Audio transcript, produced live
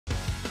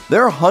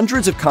There are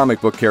hundreds of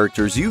comic book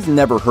characters you've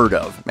never heard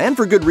of, and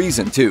for good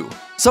reason too.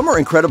 Some are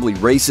incredibly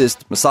racist,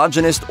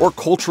 misogynist, or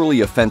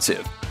culturally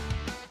offensive.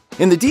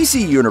 In the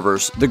DC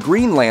universe, the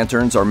Green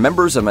Lanterns are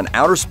members of an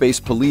outer space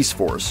police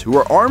force who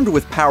are armed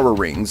with power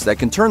rings that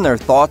can turn their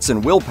thoughts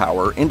and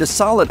willpower into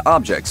solid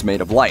objects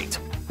made of light.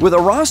 With a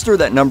roster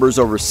that numbers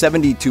over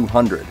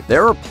 7,200,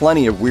 there are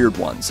plenty of weird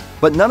ones,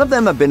 but none of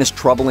them have been as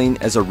troubling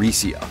as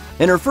Arisia.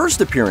 In her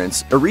first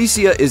appearance,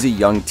 Arisia is a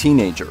young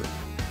teenager.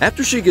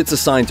 After she gets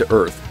assigned to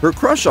Earth, her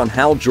crush on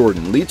Hal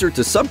Jordan leads her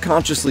to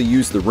subconsciously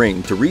use the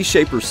ring to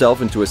reshape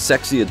herself into a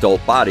sexy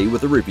adult body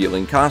with a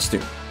revealing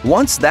costume.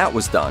 Once that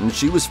was done,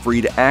 she was free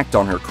to act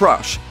on her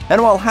crush,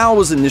 and while Hal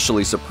was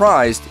initially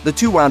surprised, the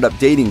two wound up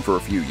dating for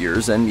a few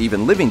years and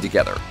even living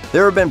together.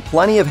 There have been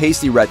plenty of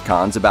hasty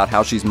retcons about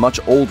how she's much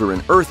older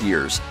in Earth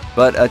years,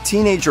 but a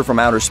teenager from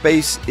outer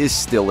space is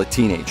still a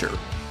teenager.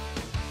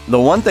 The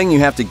one thing you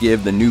have to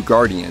give the New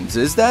Guardians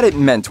is that it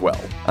meant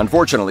well.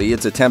 Unfortunately,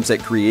 its attempts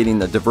at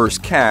creating a diverse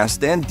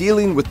cast and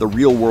dealing with the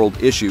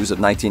real-world issues of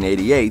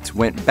 1988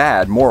 went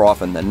bad more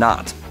often than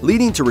not,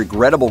 leading to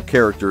regrettable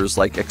characters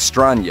like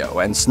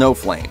Extraño and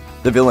Snowflame,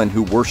 the villain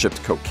who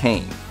worshipped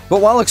cocaine.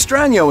 But while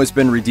Extraño has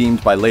been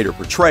redeemed by later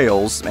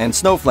portrayals, and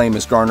Snowflame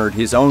has garnered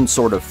his own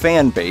sort of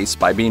fan base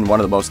by being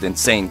one of the most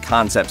insane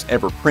concepts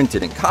ever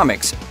printed in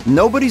comics,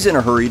 nobody's in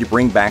a hurry to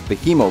bring back the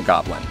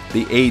Hemo-Goblin,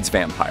 the AIDS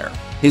vampire.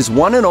 His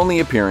one and only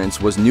appearance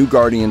was New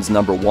Guardians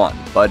 #1,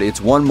 but it's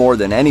one more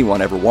than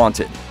anyone ever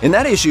wanted. In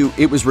that issue,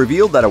 it was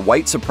revealed that a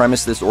white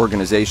supremacist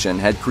organization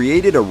had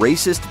created a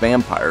racist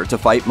vampire to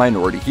fight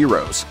minority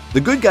heroes.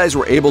 The good guys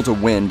were able to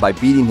win by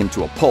beating him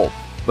to a pulp,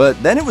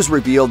 but then it was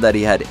revealed that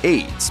he had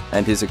AIDS,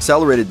 and his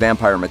accelerated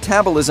vampire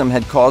metabolism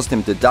had caused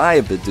him to die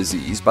of the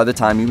disease by the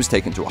time he was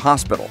taken to a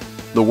hospital.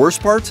 The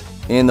worst part?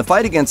 In the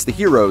fight against the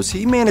heroes,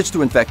 he managed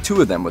to infect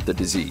 2 of them with the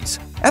disease.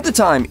 At the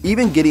time,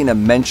 even getting a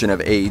mention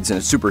of AIDS in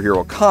a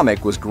superhero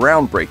comic was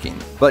groundbreaking,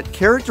 but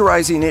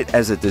characterizing it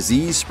as a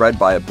disease spread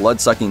by a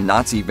blood-sucking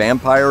Nazi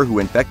vampire who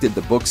infected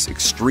the book's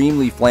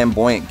extremely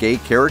flamboyant gay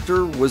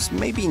character was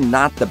maybe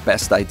not the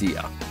best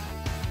idea.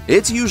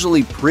 It's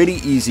usually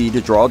pretty easy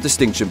to draw a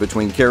distinction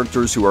between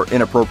characters who are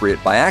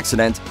inappropriate by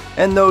accident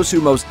and those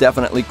who most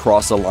definitely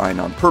cross a line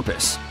on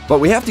purpose. But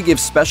we have to give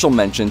special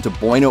mention to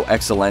Bueno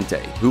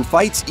Excellente, who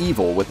fights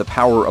evil with the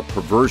power of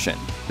perversion.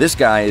 This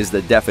guy is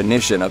the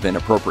definition of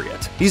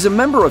inappropriate. He's a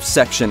member of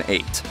Section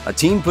 8, a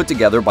team put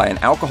together by an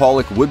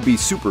alcoholic would-be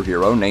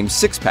superhero named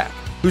Six-Pack,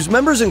 whose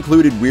members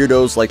included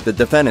weirdos like the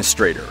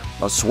Defenestrator,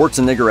 a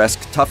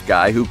Schwarzenegger-esque tough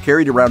guy who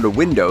carried around a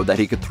window that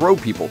he could throw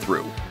people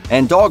through,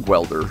 and Dog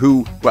Welder,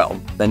 who, well,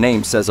 the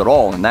name says it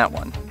all in that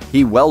one.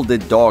 He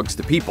welded dogs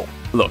to people.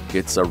 Look,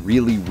 it's a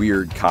really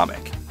weird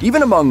comic.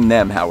 Even among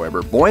them,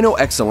 however, Bueno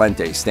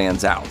Excellente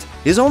stands out.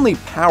 His only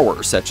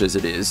power, such as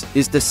it is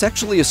to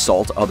sexually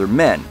assault other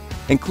men,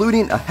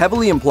 including a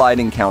heavily implied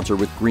encounter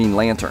with Green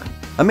Lantern.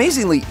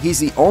 Amazingly, he's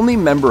the only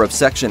member of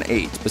Section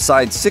 8,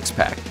 besides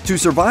Six-Pack, to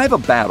survive a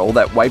battle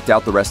that wiped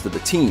out the rest of the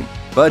team,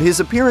 but his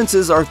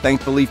appearances are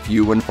thankfully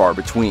few and far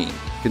between.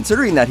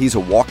 Considering that he's a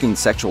walking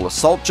sexual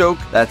assault joke,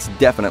 that's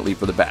definitely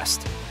for the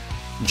best.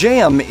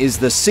 Jamm is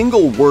the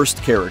single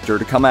worst character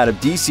to come out of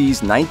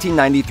DC's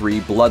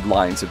 1993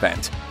 Bloodlines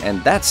event,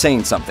 and that's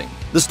saying something.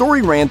 The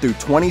story ran through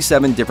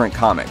 27 different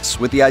comics,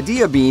 with the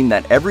idea being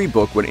that every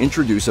book would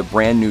introduce a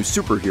brand new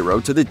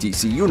superhero to the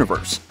DC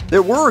universe.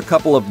 There were a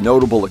couple of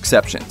notable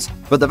exceptions,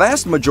 but the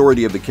vast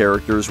majority of the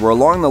characters were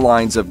along the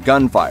lines of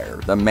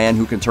Gunfire, the man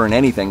who can turn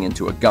anything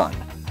into a gun.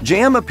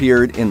 Jamm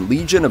appeared in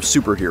Legion of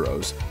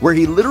Superheroes, where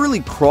he literally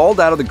crawled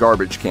out of the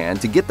garbage can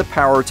to get the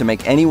power to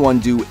make anyone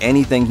do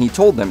anything he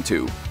told them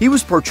to. He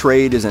was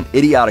portrayed as an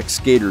idiotic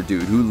skater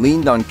dude who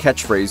leaned on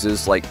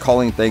catchphrases like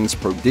calling things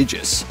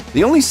prodigious.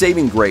 The only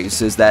saving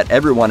grace is that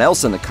everyone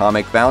else in the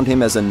comic found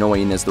him as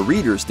annoying as the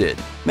readers did,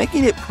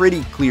 making it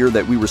pretty clear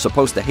that we were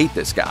supposed to hate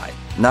this guy,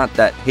 not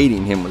that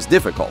hating him was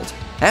difficult.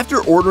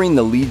 After ordering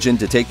the Legion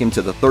to take him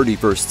to the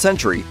 31st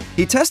century,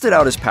 he tested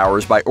out his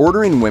powers by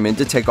ordering women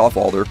to take off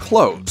all their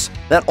clothes.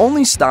 That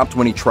only stopped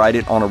when he tried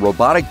it on a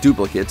robotic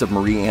duplicate of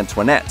Marie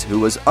Antoinette, who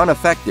was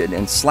unaffected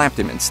and slapped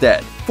him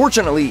instead.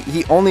 Fortunately,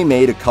 he only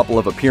made a couple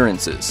of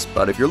appearances,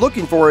 but if you're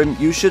looking for him,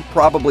 you should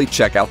probably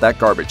check out that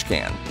garbage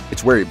can.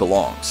 It's where he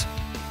belongs.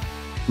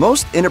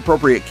 Most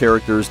inappropriate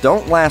characters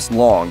don't last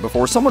long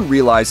before someone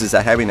realizes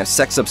that having a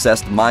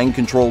sex-obsessed mind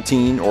control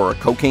teen or a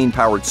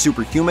cocaine-powered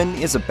superhuman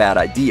is a bad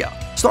idea.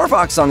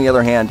 Starfox, on the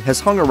other hand, has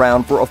hung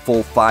around for a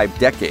full 5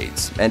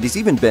 decades, and he's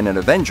even been an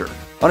Avenger.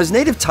 On his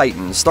native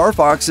Titan,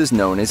 Starfox is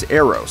known as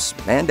Eros,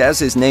 and as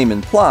his name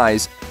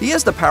implies, he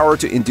has the power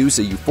to induce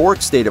a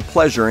euphoric state of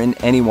pleasure in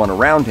anyone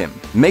around him,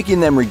 making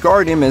them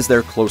regard him as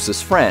their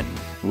closest friend,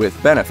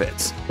 with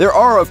benefits. There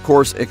are, of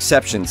course,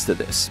 exceptions to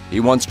this. He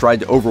once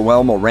tried to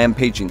overwhelm a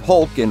rampaging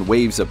Hulk in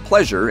waves of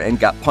pleasure and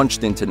got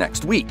punched into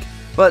next week.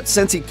 But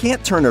since he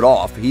can't turn it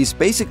off, he's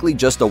basically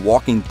just a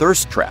walking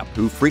thirst trap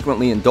who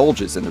frequently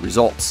indulges in the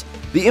results.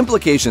 The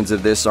implications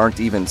of this aren't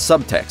even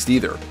subtext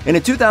either. In a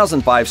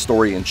 2005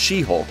 story in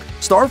She-Hulk,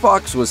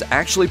 Starfox was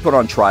actually put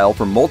on trial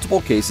for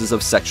multiple cases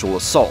of sexual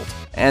assault,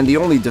 and the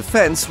only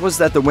defense was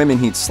that the women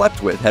he'd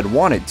slept with had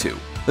wanted to.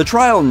 The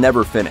trial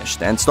never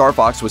finished, and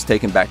Starfox was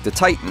taken back to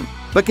Titan,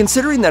 but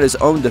considering that his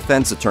own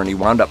defense attorney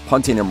wound up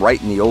punting him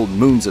right in the old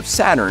moons of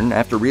Saturn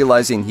after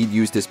realizing he'd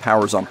used his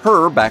powers on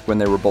her back when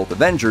they were both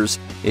Avengers,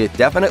 it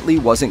definitely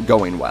wasn't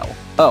going well.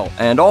 Oh,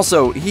 and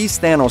also, he's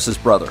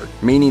Thanos' brother,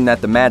 meaning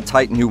that the Mad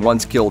Titan who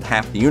once killed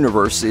half the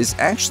universe is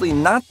actually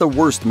not the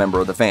worst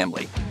member of the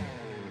family.